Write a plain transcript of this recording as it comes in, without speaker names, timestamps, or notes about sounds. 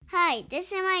Hi,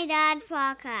 this is my dad's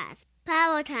podcast,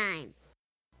 Power Time.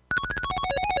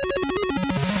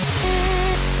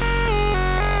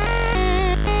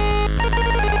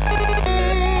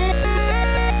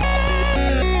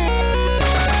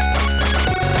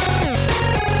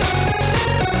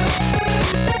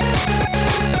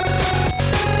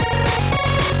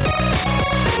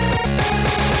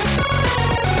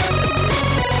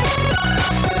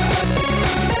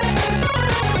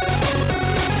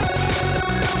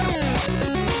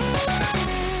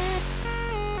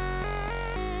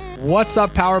 What's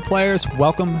up, Power Players?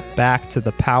 Welcome back to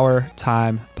the Power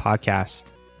Time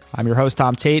Podcast. I'm your host,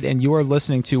 Tom Tate, and you are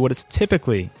listening to what is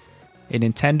typically a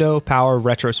Nintendo Power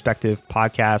retrospective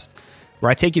podcast where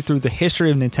I take you through the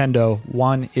history of Nintendo,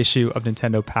 one issue of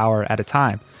Nintendo Power at a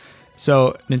time.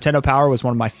 So Nintendo Power was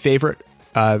one of my favorite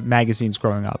magazines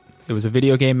growing up. It was a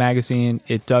video game magazine.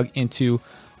 It dug into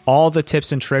all the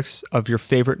tips and tricks of your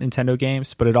favorite Nintendo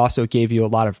games, but it also gave you a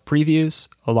lot of previews,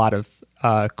 a lot of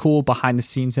cool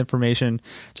behind-the-scenes information,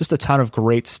 just a ton of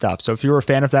great stuff. So if you're a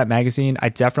fan of that magazine, I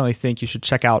definitely think you should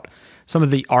check out some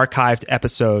of the archived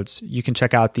episodes. You can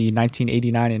check out the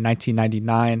 1989 and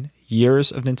 1999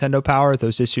 years of Nintendo Power.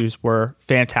 Those issues were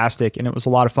fantastic, and it was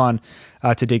a lot of fun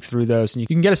to dig through those. And you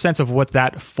can get a sense of what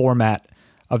that format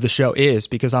of the show is,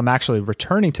 because I'm actually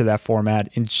returning to that format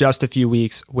in just a few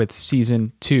weeks with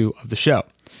season 2 of the show.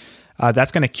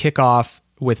 That's going to kick off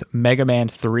with Mega Man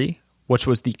 3, which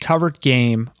was the covered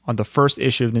game on the first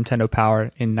issue of Nintendo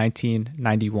Power in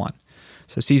 1991.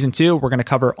 So season 2, we're going to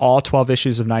cover all 12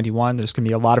 issues of 91. There's going to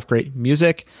be a lot of great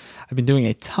music. I've been doing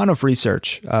a ton of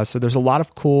research, so there's a lot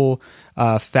of cool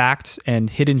facts and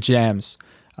hidden gems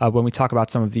when we talk about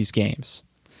some of these games.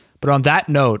 But on that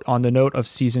note, on the note of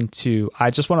season 2, I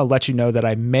just want to let you know that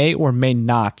I may or may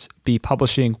not be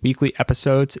publishing weekly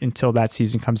episodes until that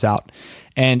season comes out.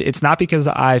 And it's not because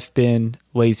I've been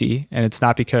lazy, and it's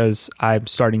not because I'm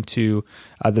starting to,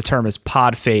 the term is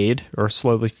pod fade, or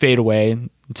slowly fade away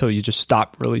until you just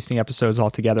stop releasing episodes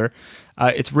altogether.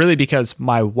 It's really because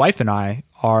my wife and I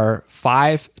are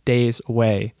 5 days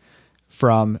away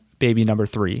from baby number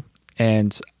 3,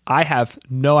 and I have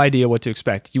no idea what to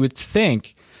expect. You would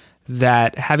think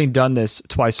that having done this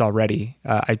twice already,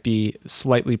 I'd be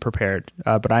slightly prepared,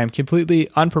 but I am completely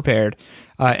unprepared,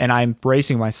 and I'm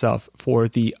bracing myself for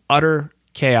the utter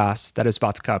chaos that is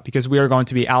about to come, because we are going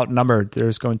to be outnumbered.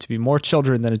 There's going to be more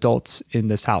children than adults in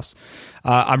this house.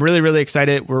 I'm really, really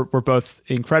excited. We're both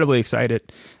incredibly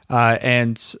excited,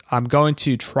 and I'm going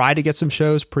to try to get some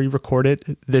shows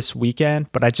pre-recorded this weekend,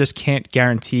 but I just can't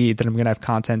guarantee that I'm going to have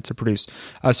content to produce.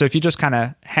 So if you just kind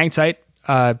of hang tight,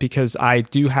 because I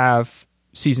do have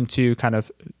season 2 kind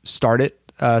of started.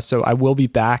 So I will be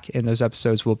back, and those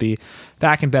episodes will be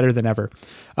back and better than ever.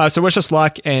 So wish us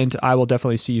luck, and I will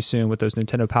definitely see you soon with those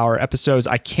Nintendo Power episodes.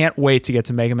 I can't wait to get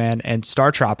to Mega Man and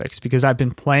Star Tropics, because I've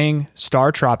been playing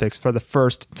Star Tropics for the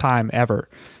first time ever.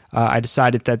 I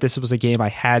decided that this was a game I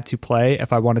had to play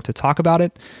if I wanted to talk about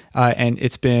it, and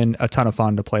it's been a ton of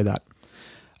fun to play that.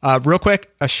 Real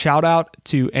quick, a shout out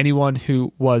to anyone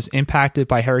who was impacted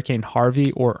by Hurricane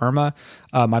Harvey or Irma.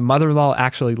 My mother-in-law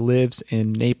actually lives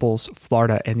in Naples,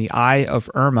 Florida, and the eye of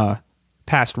Irma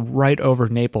passed right over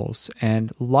Naples.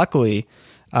 And luckily,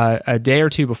 a day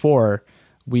or two before,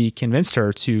 we convinced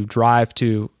her to drive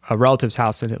to a relative's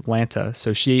house in Atlanta.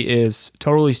 So she is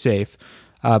totally safe,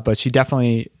 but she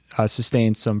definitely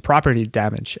sustained some property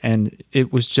damage. And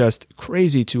it was just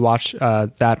crazy to watch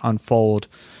that unfold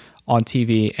on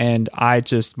TV, and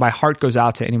my heart goes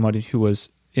out to anybody who was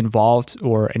involved,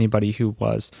 or anybody who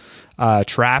was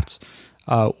trapped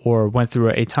or went through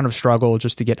a ton of struggle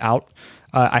just to get out.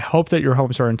 I hope that your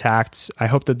homes are intact. I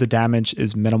hope that the damage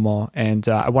is minimal, and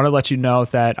I want to let you know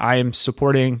that I am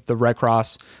supporting the Red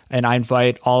Cross, and I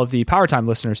invite all of the Power Time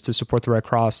listeners to support the Red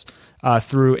Cross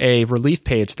through a relief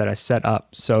page that I set up.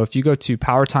 So if you go to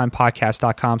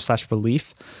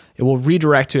powertimepodcast.com/relief, it will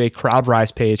redirect to a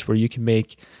CrowdRise page where you can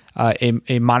make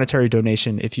a monetary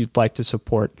donation if you'd like to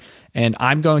support. And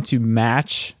I'm going to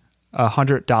match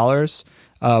 $100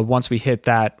 once we hit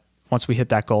that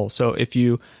goal. So if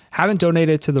you haven't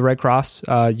donated to the Red Cross,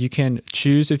 you can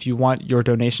choose if you want your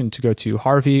donation to go to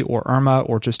Harvey or Irma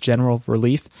or just general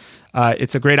relief.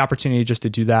 It's a great opportunity just to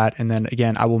do that. And then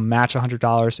again, I will match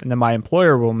 $100, and then my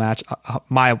employer will match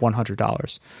my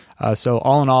 $100. So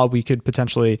all in all, we could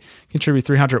potentially contribute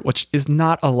 $300, which is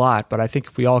not a lot, but I think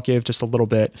if we all give just a little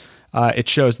bit, it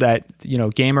shows that,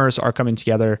 gamers are coming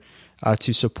together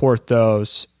to support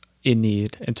those in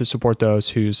need and to support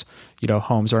those whose,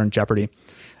 homes are in jeopardy.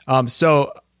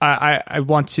 So I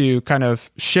want to kind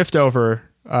of shift over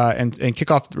and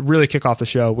kick off the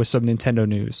show with some Nintendo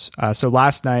news. So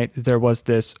last night there was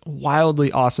this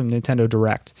wildly awesome Nintendo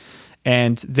Direct,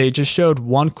 and they just showed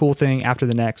one cool thing after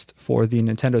the next for the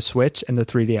Nintendo Switch and the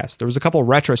 3DS. There was a couple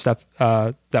retro stuff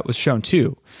that was shown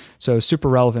too, so super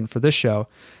relevant for this show.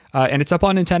 And it's up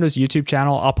on Nintendo's YouTube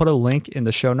channel. I'll put a link in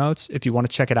the show notes if you want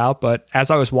to check it out. But as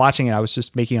I was watching it, I was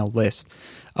just making a list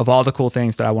of all the cool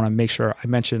things that I want to make sure I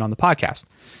mention on the podcast.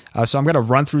 So I'm going to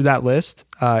run through that list,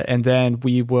 and then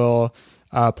we will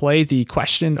play the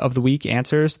question of the week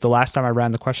answers, the last time I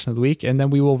ran the question of the week, and then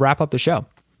we will wrap up the show.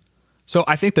 So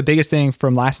I think the biggest thing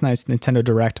from last night's Nintendo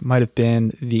Direct might have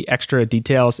been the extra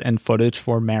details and footage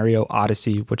for Mario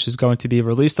Odyssey, which is going to be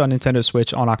released on Nintendo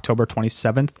Switch on October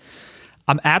 27th.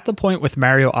 I'm at the point with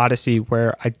Mario Odyssey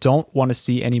where I don't want to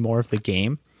see any more of the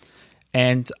game,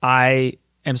 and I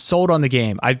am sold on the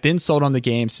game. I've been sold on the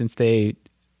game since the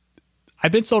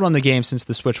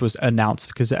Switch was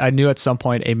announced, because I knew at some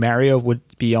point a Mario would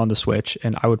be on the Switch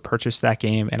and I would purchase that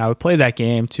game and I would play that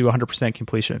game to 100%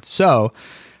 completion. So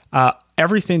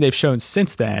everything they've shown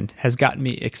since then has gotten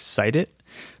me excited,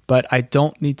 but I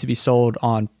don't need to be sold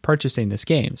on purchasing this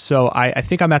game. So I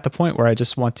think I'm at the point where I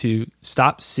just want to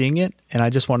stop seeing it and I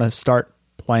just want to start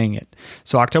playing it.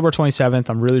 So October 27th,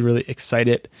 I'm really, really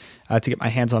excited to get my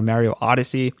hands on Mario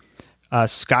Odyssey.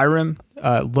 Skyrim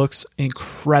looks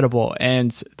incredible,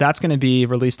 and that's going to be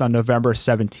released on November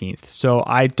 17th. So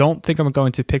I don't think I'm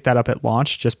going to pick that up at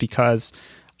launch, just because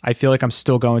I feel like I'm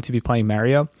still going to be playing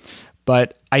Mario.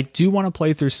 But I do want to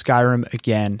play through Skyrim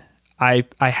again. I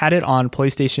had it on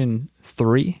PlayStation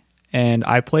 3, and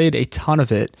I played a ton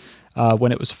of it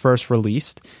when it was first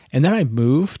released. And then I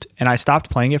moved, and I stopped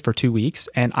playing it for 2 weeks,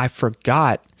 and I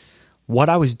forgot what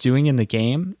I was doing in the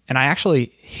game. And I actually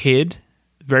hid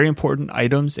very important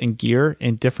items and gear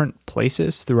in different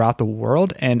places throughout the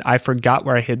world, and I forgot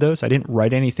where I hid those. I didn't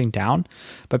write anything down,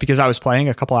 but because I was playing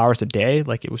a couple hours a day,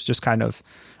 like it was just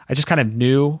I just kind of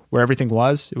knew where everything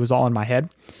was. It was all in my head.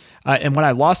 And when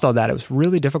I lost all that, it was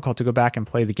really difficult to go back and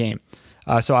play the game.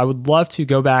 So I would love to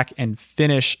go back and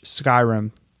finish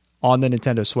Skyrim on the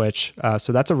Nintendo Switch.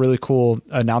 So that's a really cool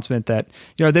announcement that,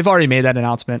 they've already made that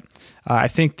announcement. I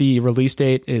think the release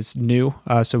date is new.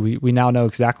 So we now know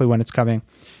exactly when it's coming.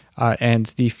 And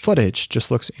the footage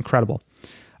just looks incredible.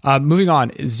 Moving on,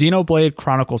 Xenoblade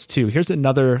Chronicles 2. Here's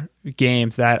another game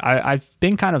that I've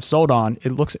been kind of sold on.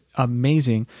 It looks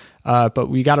amazing, but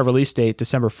we got a release date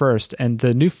December 1st, and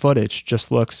the new footage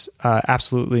just looks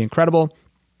absolutely incredible.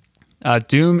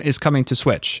 Doom is coming to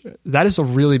Switch. That is a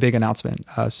really big announcement.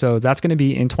 So that's going to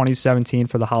be in 2017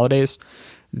 for the holidays.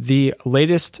 The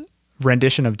latest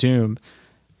rendition of Doom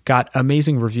got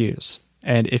amazing reviews.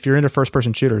 And if you're into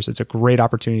first-person shooters, it's a great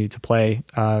opportunity to play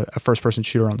a first-person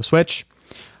shooter on the Switch.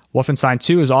 Wolfenstein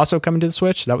 2 is also coming to the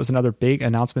Switch. That was another big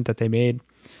announcement that they made.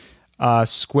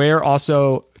 Square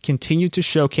also continued to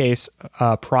showcase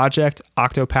Project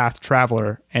Octopath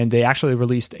Traveler, and they actually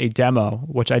released a demo,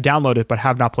 which I downloaded but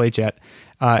have not played yet.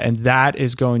 And that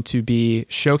is going to be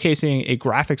showcasing a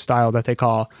graphic style that they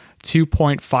call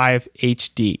 2.5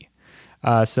 HD.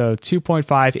 So 2.5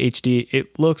 HD,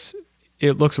 it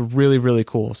looks really, really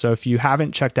cool. So if you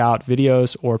haven't checked out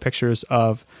videos or pictures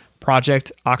of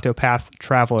Project Octopath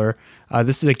Traveler,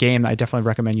 this is a game that I definitely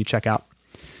recommend you check out.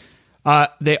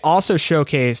 They also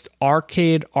showcased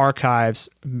Arcade Archives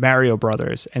Mario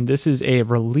Brothers, and this is a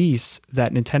release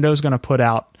that Nintendo is going to put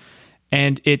out,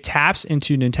 and it taps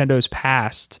into Nintendo's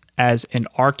past as an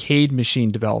arcade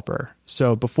machine developer.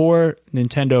 So before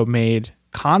Nintendo made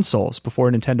consoles,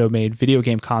 before Nintendo made video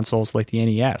game consoles like the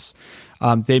NES,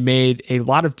 they made a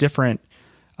lot of different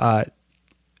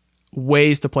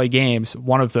ways to play games.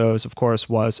 One of those, of course,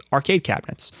 was arcade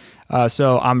cabinets.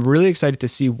 So I'm really excited to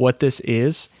see what this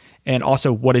is and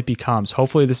also what it becomes.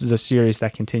 Hopefully this is a series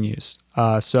that continues.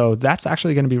 So that's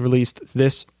actually going to be released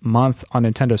this month on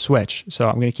Nintendo Switch. So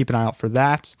I'm going to keep an eye out for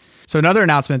that. So another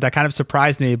announcement that kind of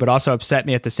surprised me but also upset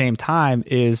me at the same time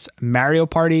is Mario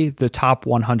Party: The Top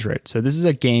 100. So this is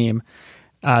a game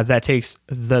that takes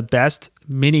the best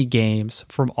mini games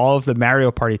from all of the Mario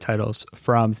Party titles,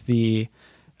 from the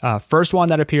first one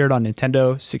that appeared on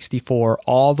Nintendo 64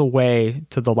 all the way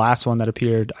to the last one that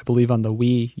appeared, I believe, on the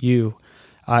Wii U,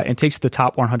 and takes the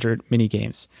top 100 mini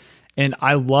games. And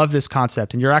I love this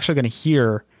concept, and you're actually going to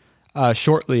hear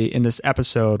shortly in this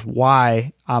episode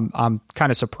why I'm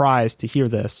kind of surprised to hear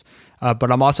this,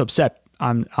 but I'm also upset.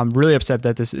 I'm really upset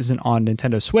that this isn't on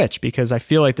Nintendo Switch, because I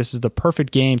feel like this is the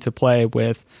perfect game to play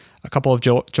with a couple of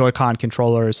Joy-Con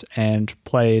controllers and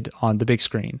played on the big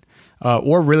screen,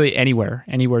 or really anywhere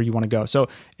you want to go. So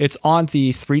it's on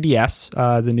the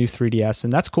 3DS, the new 3DS,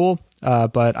 and that's cool.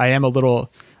 But I am a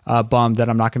little bummed that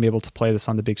I'm not going to be able to play this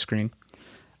on the big screen.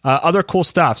 Other cool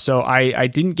stuff. So I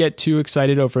didn't get too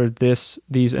excited over these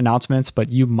announcements,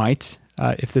 but you might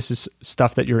if this is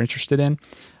stuff that you're interested in.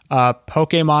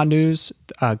 Pokemon news,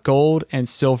 Gold and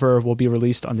Silver will be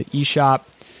released on the eShop.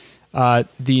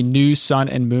 The new Sun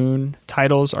and Moon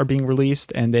titles are being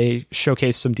released, and they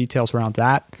showcase some details around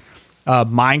that.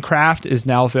 Minecraft is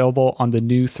now available on the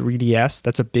new 3DS.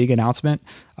 That's a big announcement.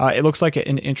 It looks like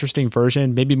an interesting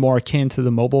version, maybe more akin to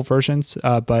the mobile versions,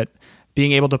 but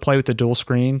being able to play with the dual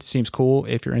screen seems cool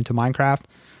if you're into Minecraft.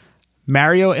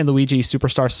 Mario and Luigi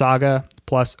Superstar Saga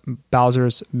plus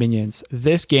Bowser's Minions.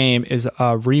 This game is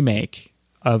a remake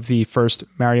of the first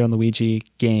Mario and Luigi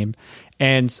game,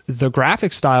 and the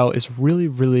graphic style is really,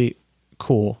 really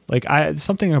cool. Like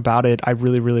something about it I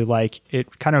really, really like.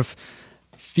 It kind of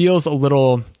feels a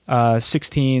little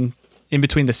 16 in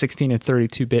between the 16 and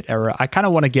 32-bit era. I kind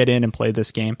of want to get in and play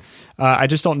this game. I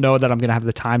just don't know that I'm going to have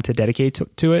the time to dedicate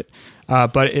to it,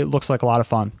 but it looks like a lot of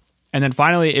fun. And then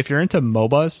finally, if you're into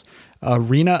MOBAs,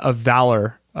 Arena of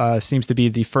Valor seems to be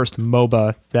the first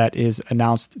MOBA that is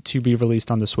announced to be released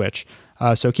on the Switch.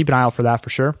 So keep an eye out for that for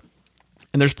sure.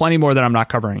 And there's plenty more that I'm not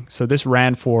covering. So this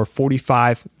ran for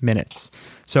 45 minutes.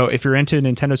 So if you're into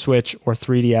Nintendo Switch or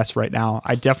 3DS right now,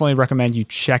 I definitely recommend you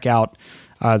check out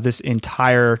this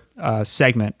entire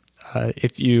segment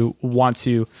if you want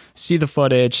to see the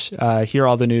footage, hear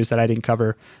all the news that I didn't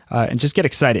cover, and just get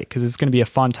excited because it's going to be a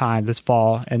fun time this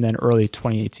fall and then early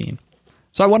 2018.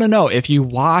 So I want to know if you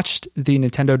watched the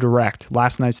Nintendo Direct,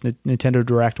 last night's Nintendo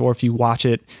Direct, or if you watch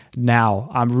it now.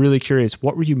 I'm really curious.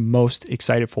 What were you most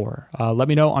excited for? Let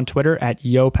me know on Twitter at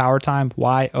YoPowerTime,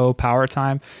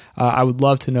 YoPowerTime. I would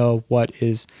love to know what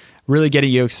is really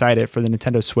getting you excited for the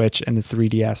Nintendo Switch and the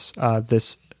 3DS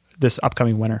this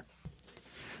upcoming winter.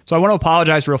 So I want to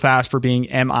apologize real fast for being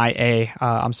MIA.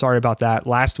 I'm sorry about that.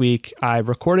 Last week, I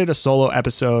recorded a solo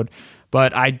episode,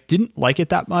 but I didn't like it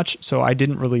that much, so I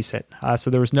didn't release it. So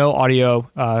there was no audio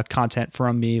content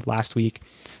from me last week.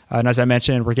 And as I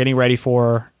mentioned, we're getting ready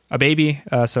for a baby,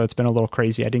 so it's been a little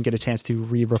crazy. I didn't get a chance to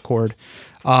re-record.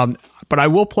 But I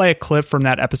will play a clip from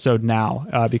that episode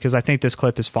now because I think this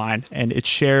clip is fine, and it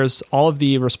shares all of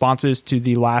the responses to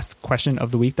the last question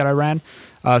of the week that I ran.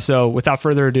 So without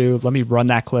further ado, let me run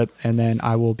that clip, and then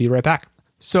I will be right back.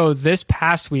 So this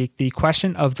past week, the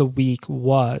question of the week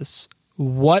was,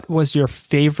 what was your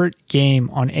favorite game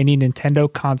on any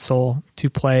Nintendo console to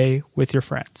play with your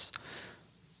friends?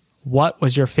 What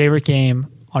was your favorite game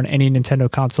on any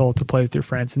Nintendo console to play with your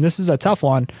friends? And this is a tough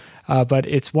one, but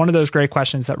it's one of those great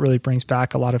questions that really brings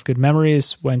back a lot of good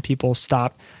memories when people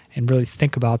stop and really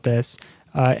think about this.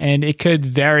 And it could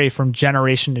vary from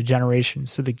generation to generation.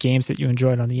 So the games that you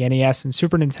enjoyed on the NES and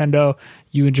Super Nintendo,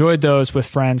 you enjoyed those with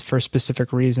friends for a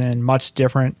specific reason, much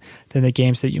different than the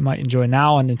games that you might enjoy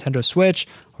now on Nintendo Switch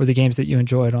or the games that you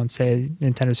enjoyed on, say,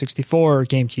 Nintendo 64 or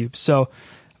GameCube. So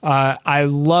I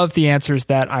love the answers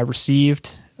that I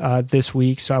received this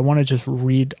week. So I want to just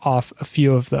read off a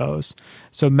few of those.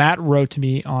 So Matt wrote to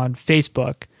me on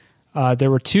Facebook.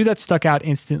 There were two that stuck out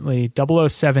instantly,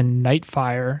 007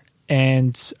 Nightfire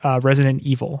and Resident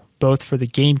Evil, both for the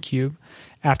GameCube.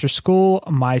 After school,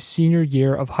 my senior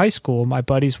year of high school, my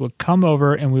buddies would come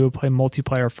over and we would play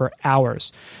multiplayer for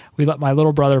hours. We let my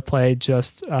little brother play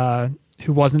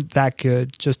who wasn't that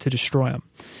good, just to destroy him.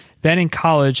 Then in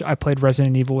college, I played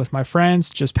Resident Evil with my friends,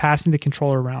 just passing the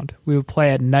controller around. We would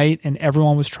play at night and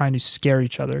everyone was trying to scare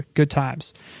each other. Good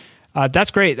times.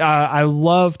 That's great. I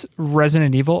loved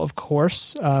Resident Evil, of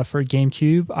course, for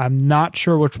GameCube. I'm not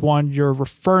sure which one you're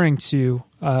referring to,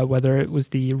 whether it was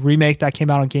the remake that came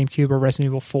out on GameCube or Resident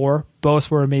Evil 4. Both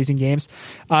were amazing games.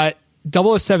 007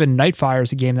 Nightfire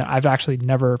is a game that I've actually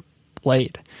never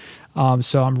played.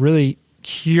 So I'm really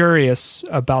curious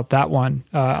about that one.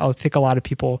 I think a lot of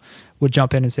people would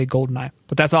jump in and say GoldenEye.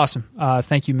 But that's awesome.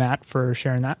 Thank you, Matt, for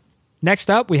sharing that.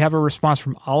 Next up, we have a response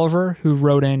from Oliver, who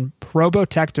wrote in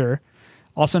Probotector,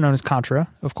 also known as Contra,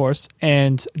 of course,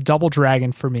 and Double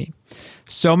Dragon for me.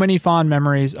 So many fond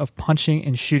memories of punching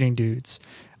and shooting dudes.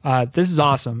 This is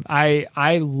awesome.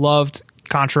 I loved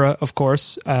Contra, of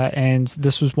course, and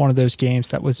this was one of those games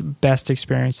that was best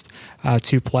experienced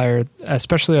two-player,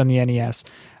 especially on the NES.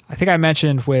 I think I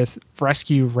mentioned with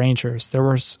Rescue Rangers, there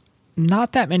was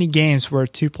not that many games where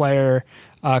two-player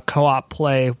co-op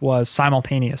play was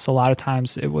simultaneous. A lot of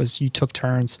times it was you took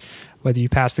turns, whether you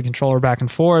passed the controller back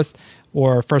and forth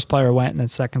or first player went and then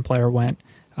second player went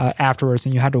afterwards,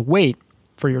 and you had to wait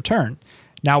for your turn.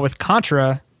 Now with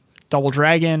Contra, Double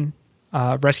Dragon,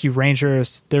 Rescue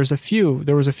Rangers, there was a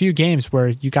few games where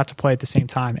you got to play at the same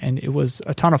time, and it was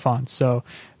a ton of fun. So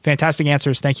fantastic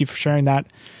answers. Thank you for sharing that.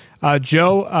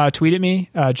 Joe tweeted me,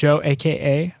 Joe,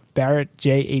 a.k.a. Barrett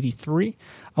J83.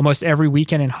 Almost every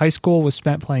weekend in high school was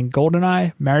spent playing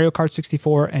GoldenEye, Mario Kart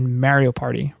 64, and Mario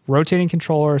Party, rotating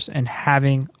controllers and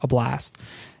having a blast.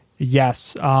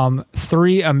 Yes,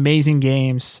 3 amazing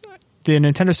games. The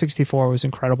Nintendo 64 was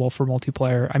incredible for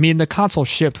multiplayer. I mean, the console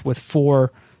shipped with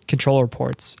 4 controller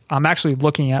ports. I'm actually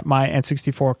looking at my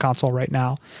N64 console right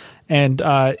now, and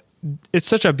it's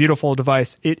such a beautiful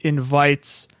device. It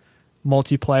invites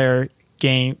multiplayer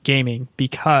gaming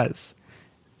because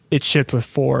it shipped with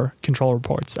 4 controller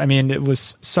ports. I mean, it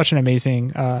was such an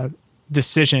amazing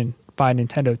decision by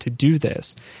Nintendo to do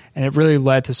this, and it really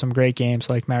led to some great games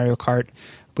like Mario Kart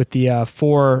with the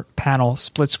 4-panel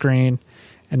split screen,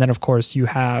 and then of course you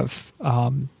have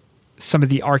some of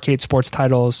the arcade sports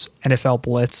titles. NFL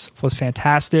Blitz was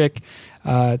fantastic.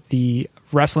 The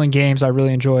wrestling games I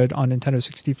really enjoyed on Nintendo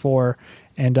 64,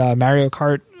 and Mario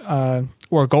Kart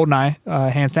or GoldenEye,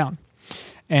 hands down.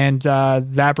 And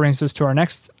that brings us to our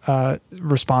next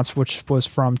response, which was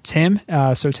from Tim.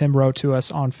 So Tim wrote to us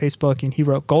on Facebook, and he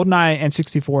wrote, GoldenEye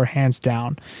N64, hands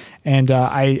down. And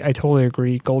I totally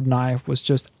agree. GoldenEye was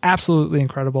just absolutely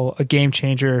incredible, a game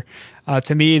changer.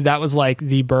 To me, that was like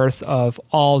the birth of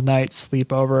all-night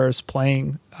sleepovers,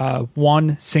 playing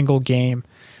one single game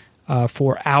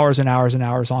for hours and hours and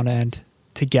hours on end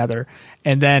together.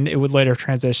 And then it would later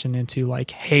transition into like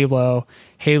Halo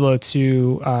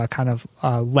 2 kind of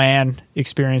LAN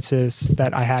experiences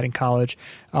that I had in college.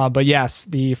 But yes,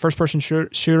 the first-person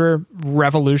shooter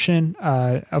revolution,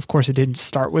 of course, it didn't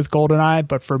start with GoldenEye,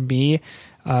 but for me,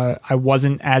 I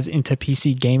wasn't as into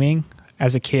PC gaming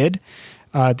as a kid.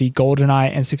 The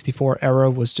GoldenEye N64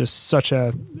 era was just such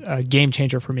a game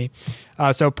changer for me.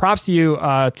 So props to you,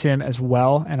 Tim, as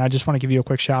well. And I just want to give you a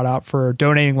quick shout out for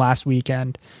donating last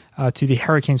weekend to the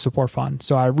Hurricane Support Fund.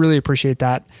 So I really appreciate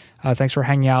that. Thanks for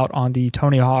hanging out on the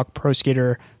Tony Hawk Pro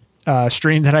Skater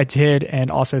stream that I did.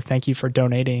 And also thank you for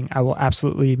donating. I will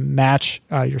absolutely match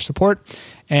your support.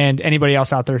 And anybody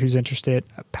else out there who's interested,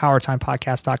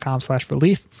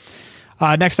 powertimepodcast.com/relief.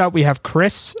 Next up, we have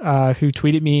Chris, who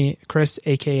tweeted me, Chris,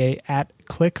 a.k.a. at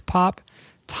ClickPop.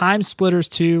 Time Splitters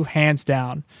 2, hands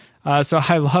down. So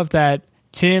I love that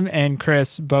Tim and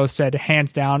Chris both said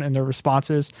hands down in their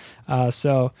responses.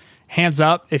 So hands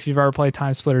up if you've ever played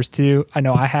Time Splitters 2. I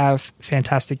know I have.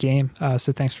 Fantastic game.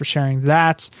 So thanks for sharing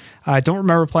that. I don't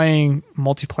remember playing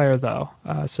multiplayer, though,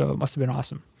 so it must have been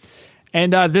awesome.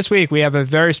 And this week, we have a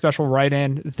very special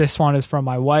write-in. This one is from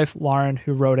my wife, Lauren,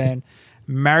 who wrote in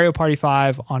Mario Party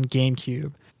 5 on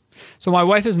GameCube. So my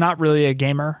wife is not really a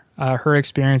gamer. Her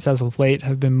experience as of late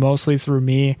have been mostly through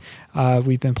me.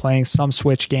 We've been playing some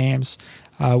Switch games.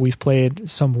 We've played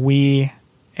some Wii,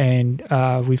 and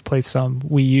we've played some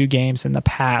Wii U games in the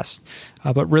past.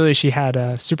 But really, she had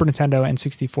a Super Nintendo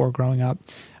N64 growing up.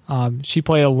 She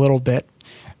played a little bit,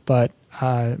 but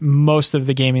most of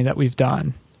the gaming that we've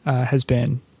done has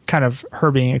been kind of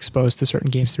her being exposed to certain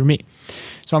games through me.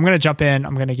 So I'm going to jump in.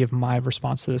 I'm going to give my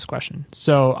response to this question.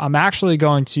 So I'm actually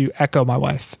going to echo my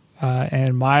wife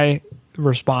and my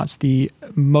response. The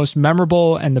most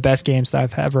memorable and the best games that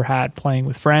I've ever had playing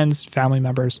with friends, family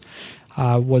members,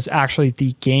 was actually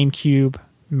the GameCube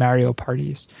Mario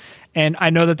parties. And I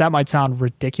know that that might sound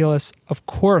ridiculous. Of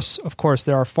course,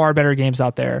 there are far better games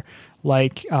out there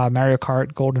like Mario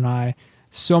Kart, GoldenEye,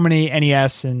 so many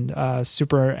NES and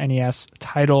Super NES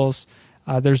titles.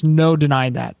 There's no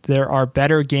denying that. There are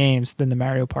better games than the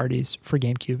Mario parties for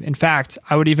GameCube. In fact,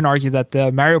 I would even argue that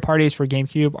the Mario parties for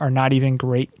GameCube are not even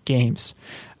great games.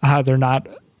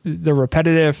 They're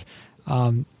repetitive.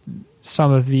 Some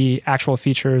of the actual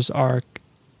features are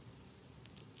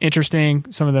interesting.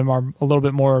 Some of them are a little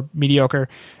bit more mediocre.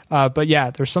 But yeah,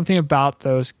 there's something about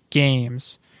those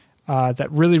games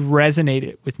that really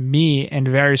resonated with me and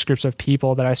various groups of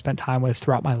people that I spent time with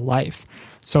throughout my life.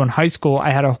 So in high school, I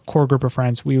had a core group of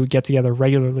friends. We would get together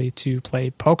regularly to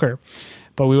play poker,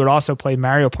 but we would also play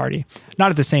Mario Party. Not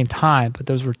at the same time, but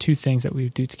those were two things that we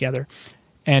would do together.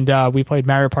 And we played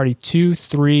Mario Party 2,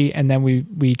 3, and then we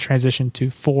transitioned to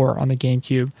 4 on the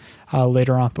GameCube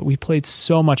later on. But we played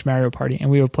so much Mario Party, and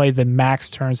we would play the max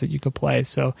turns that you could play.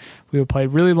 So we would play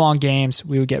really long games.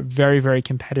 We would get very, very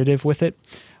competitive with it.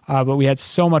 But we had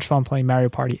so much fun playing Mario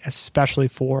Party, especially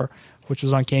 4, which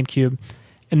was on GameCube.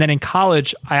 And then in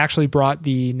college, I actually brought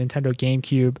the Nintendo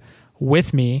GameCube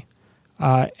with me.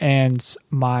 And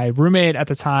my roommate at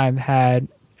the time had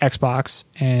Xbox,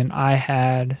 and I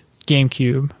had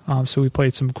GameCube. So we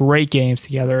played some great games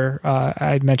together.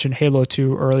 I mentioned Halo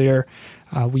 2 earlier.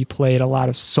 We played a lot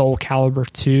of Soul Calibur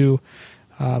 2,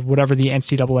 whatever the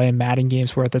NCAA and Madden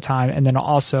games were at the time, and then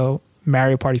also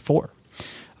Mario Party 4.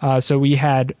 So we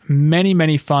had many,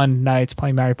 many fun nights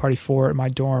playing Mario Party 4 in my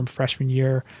dorm freshman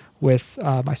year with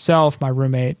myself, my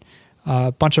roommate,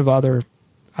 a bunch of other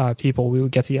people. We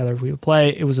would get together, we would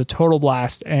play. It was a total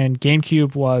blast. And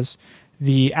GameCube was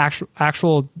the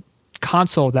actual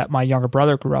console that my younger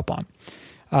brother grew up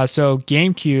on. So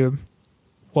GameCube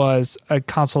was a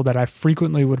console that I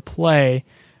frequently would play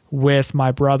with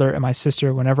my brother and my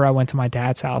sister whenever I went to my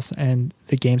dad's house, and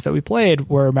the games that we played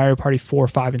were Mario Party 4,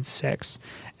 5, and 6.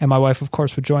 And my wife, of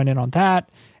course, would join in on that.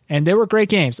 And they were great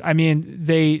games. I mean,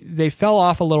 they fell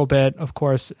off a little bit, of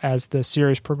course, as the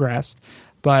series progressed.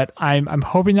 But I'm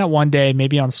hoping that one day,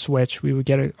 maybe on Switch, we would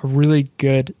get a really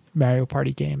good Mario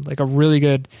Party game, like a really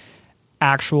good,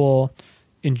 actual,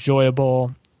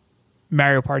 enjoyable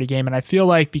Mario Party game. And I feel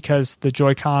like because the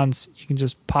Joy-Cons, you can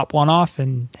just pop one off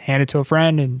and hand it to a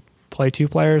friend and play 2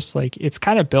 players. Like, it's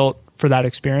kind of built for that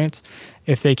experience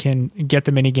if they can get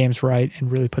the mini games right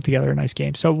and really put together a nice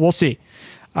game. So we'll see.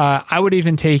 I would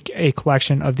even take a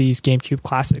collection of these GameCube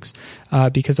classics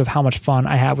because of how much fun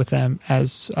I had with them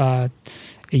as a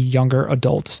younger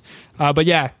adult. But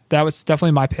yeah, that was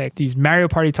definitely my pick. These Mario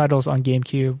Party titles on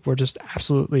GameCube were just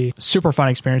absolutely super fun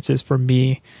experiences for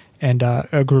me and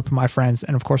a group of my friends,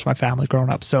 and of course my family growing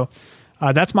up. So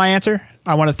that's my answer.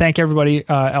 I want to thank everybody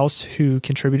else who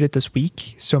contributed this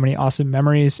week. So many awesome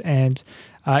memories, and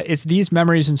it's these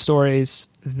memories and stories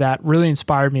that really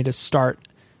inspired me to start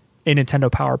a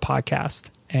Nintendo Power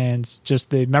podcast. And just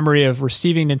the memory of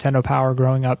receiving Nintendo Power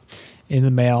growing up in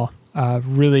the mail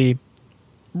really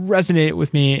resonated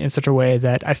with me in such a way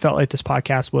that I felt like this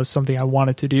podcast was something I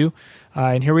wanted to do.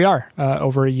 And here we are,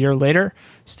 over a year later,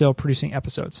 still producing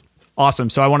episodes. Awesome.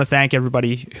 So I want to thank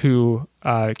everybody who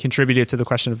contributed to the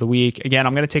question of the week. Again,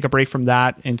 I'm going to take a break from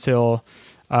that until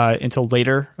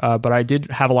later, but I did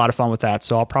have a lot of fun with that.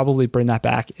 So I'll probably bring that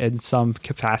back in some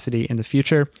capacity in the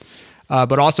future.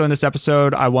 But also in this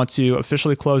episode, I want to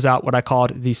officially close out what I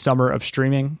called the summer of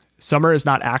streaming. Summer is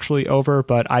not actually over,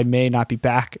 but I may not be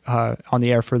back on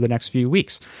the air for the next few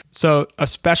weeks. So a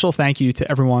special thank you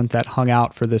to everyone that hung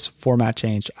out for this format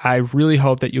change. I really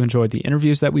hope that you enjoyed the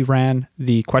interviews that we ran,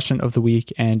 the question of the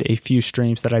week, and a few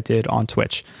streams that I did on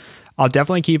Twitch. I'll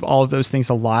definitely keep all of those things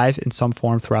alive in some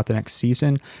form throughout the next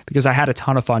season because I had a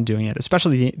ton of fun doing it,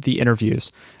 especially the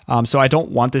interviews. So I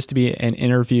don't want this to be an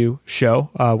interview show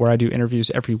where I do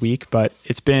interviews every week, but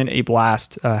it's been a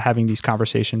blast having these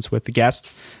conversations with the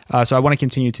guests. So I want to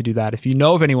continue to do that. If you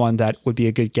know of anyone that would be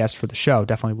a good guest for the show,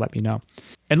 definitely let me know.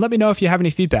 And let me know if you have any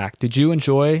feedback. Did you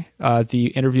enjoy the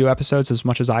interview episodes as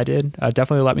much as I did?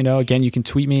 Definitely let me know. Again, you can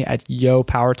tweet me at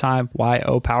YoPowerTime,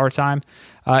 YoPowerTime,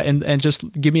 and just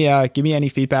give me any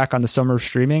feedback on the summer of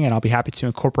streaming, and I'll be happy to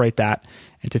incorporate that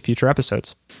into future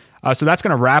episodes. So that's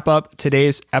going to wrap up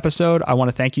today's episode. I want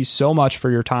to thank you so much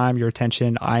for your time, your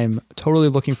attention. I am totally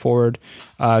looking forward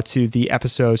to the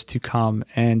episodes to come.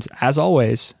 And as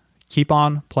always, keep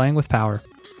on playing with power.